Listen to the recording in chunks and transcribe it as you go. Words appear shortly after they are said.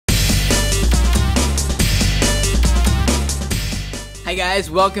Hi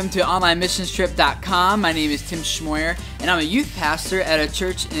guys, welcome to OnlineMissionsTrip.com. My name is Tim Schmoyer, and I'm a youth pastor at a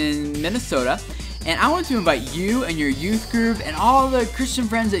church in Minnesota. And I want to invite you and your youth group and all the Christian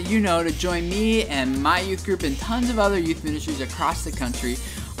friends that you know to join me and my youth group and tons of other youth ministries across the country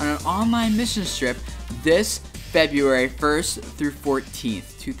on an online missions trip this February 1st through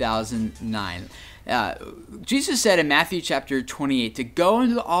 14th, 2009. Jesus said in Matthew chapter 28 to go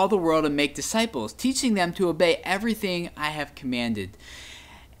into all the world and make disciples, teaching them to obey everything I have commanded.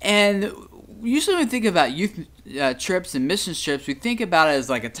 And usually when we think about youth trips and mission trips, we think about it as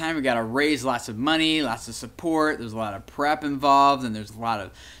like a time we got to raise lots of money, lots of support, there's a lot of prep involved, and there's a lot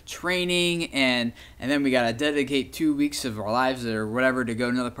of training, and then we got to dedicate 2 weeks of our lives or whatever to go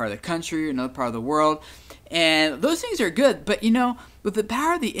to another part of the country or another part of the world. And those things are good, but you know, with the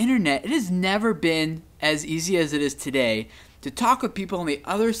power of the internet, it has never been as easy as it is today to talk with people on the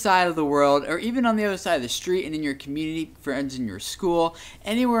other side of the world, or even on the other side of the street and in your community, friends in your school,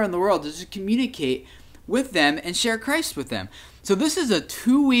 anywhere in the world, to just communicate with them and share Christ with them. So this is a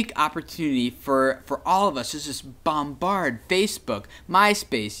 2-week opportunity for all of us to just bombard Facebook,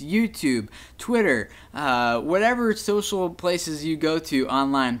 MySpace, YouTube, Twitter, whatever social places you go to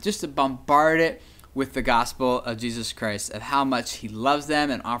online, just to bombard it with the gospel of Jesus Christ, of how much He loves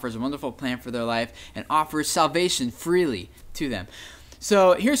them and offers a wonderful plan for their life and offers salvation freely to them.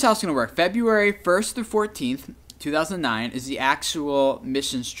 So here's how it's going to work. February 1st through 14th, 2009 is the actual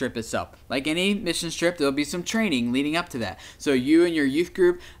missions trip itself. Like any missions trip, there'll be some training leading up to that. So you and your youth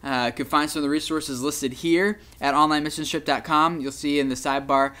group could find some of the resources listed here at OnlineMissionsTrip.com. You'll see in the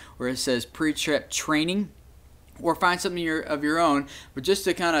sidebar where it says pre-trip training, or find something of your own, but just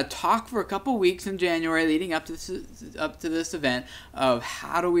to kind of talk for a couple weeks in January leading up to this event of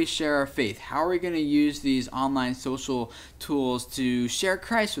how do we share our faith? How are we going to use these online social tools to share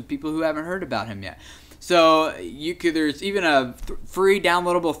Christ with people who haven't heard about Him yet? So there's even a free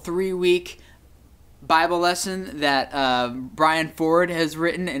downloadable 3-week Bible lesson that Brian Ford has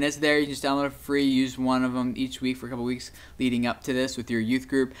written, and it's there. You can just download it for free. Use one of them each week for a couple weeks leading up to this with your youth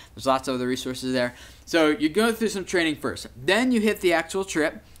group. There's lots of other resources there. So you go through some training first. Then you hit the actual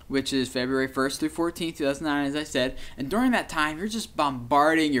trip, which is February 1st through 14th, 2009, as I said. And during that time, you're just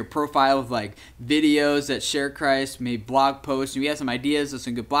bombarding your profile with like videos that share Christ, maybe blog posts. We have some ideas of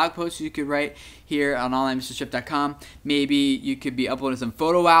some good blog posts you could write here on OnlineMissionsTrip.com. Maybe you could be uploading some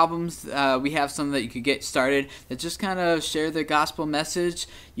photo albums. We have some that you could get started that just kind of share the gospel message.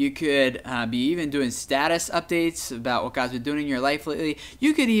 You could be even doing status updates about what God's been doing in your life lately.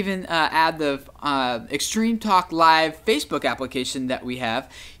 You could even add the Extreme Talk Live Facebook application that we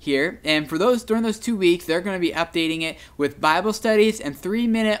have here. And for those, during those 2 weeks, they're going to be updating it with Bible studies and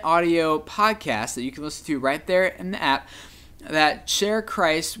 3-minute audio podcasts that you can listen to right there in the app that share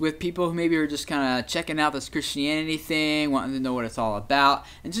Christ with people who maybe are just kind of checking out this Christianity thing, wanting to know what it's all about,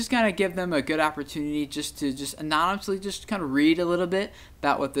 and just kind of give them a good opportunity just to anonymously just kind of read a little bit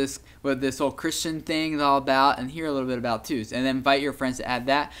about what this whole Christian thing is all about, and hear a little bit about too. And then invite your friends to add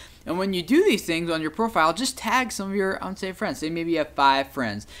that. And when you do these things on your profile, just tag some of your unsaved friends. Say maybe you have 5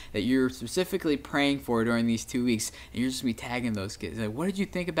 friends that you're specifically praying for during these 2 weeks, and you're just going to be tagging those kids. Like, what did you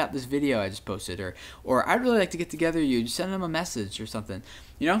think about this video I just posted? Or I'd really like to get together with you. Just send them a message or something,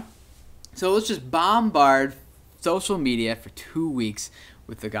 you know? So let's just bombard social media for 2 weeks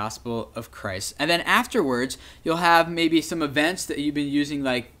with the gospel of Christ. And then afterwards, you'll have maybe some events that you've been using,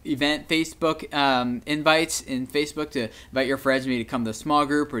 like event Facebook invites in Facebook to invite your friends maybe to come to a small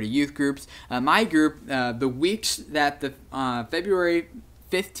group or to youth groups. My group, the weeks that the February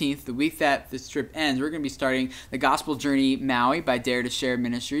 15th, the week that this trip ends, we're going to be starting the Gospel Journey Maui by Dare to Share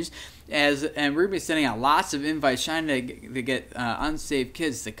Ministries. And we're going to be sending out lots of invites, trying to get unsaved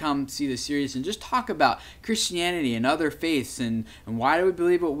kids to come see the series and just talk about Christianity and other faiths and why do we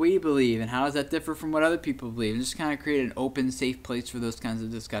believe what we believe and how does that differ from what other people believe, and just kind of create an open, safe place for those kinds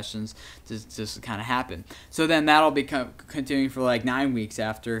of discussions to just kind of happen. So then that'll be continuing for like 9 weeks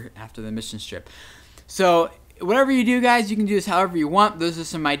after the mission trip. So whatever you do, guys, you can do this however you want. Those are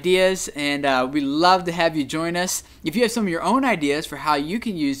some ideas, and we'd love to have you join us. If you have some of your own ideas for how you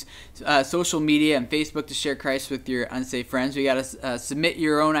can use social media and Facebook to share Christ with your unsafe friends, we got to submit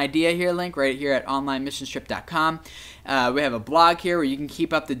your own idea here, link right here at OnlineMissionsTrip.com. We have a blog here where you can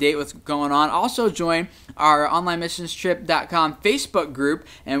keep up to date with what's going on. Also join our OnlineMissionsTrip.com Facebook group,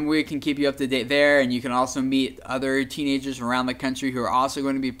 and we can keep you up to date there. And you can also meet other teenagers around the country who are also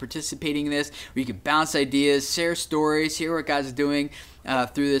going to be participating in this, where you can bounce ideas, share stories, hear what God's doing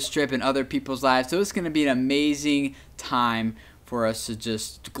through this trip in other people's lives. So it's going to be an amazing time for us to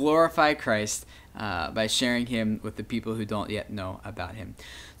just glorify Christ by sharing him with the people who don't yet know about him.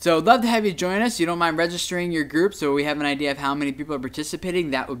 So I'd love to have you join us. You don't mind registering your group so we have an idea of how many people are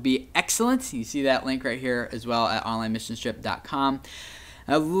participating. That would be excellent. You see that link right here as well at onlinemissionstrip.com.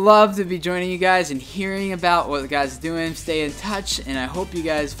 I'd love to be joining you guys and hearing about what the guys are doing. Stay in touch, and I hope you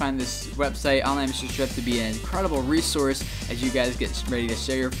guys find this website, Online Mission Trip, to be an incredible resource as you guys get ready to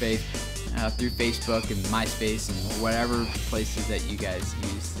share your faith through Facebook and MySpace and whatever places that you guys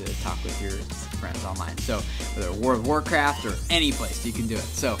use to talk with your friends online. So whether World of Warcraft or any place, you can do it.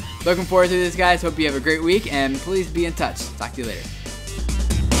 So looking forward to this, guys. Hope you have a great week, and please be in touch. Talk to you later.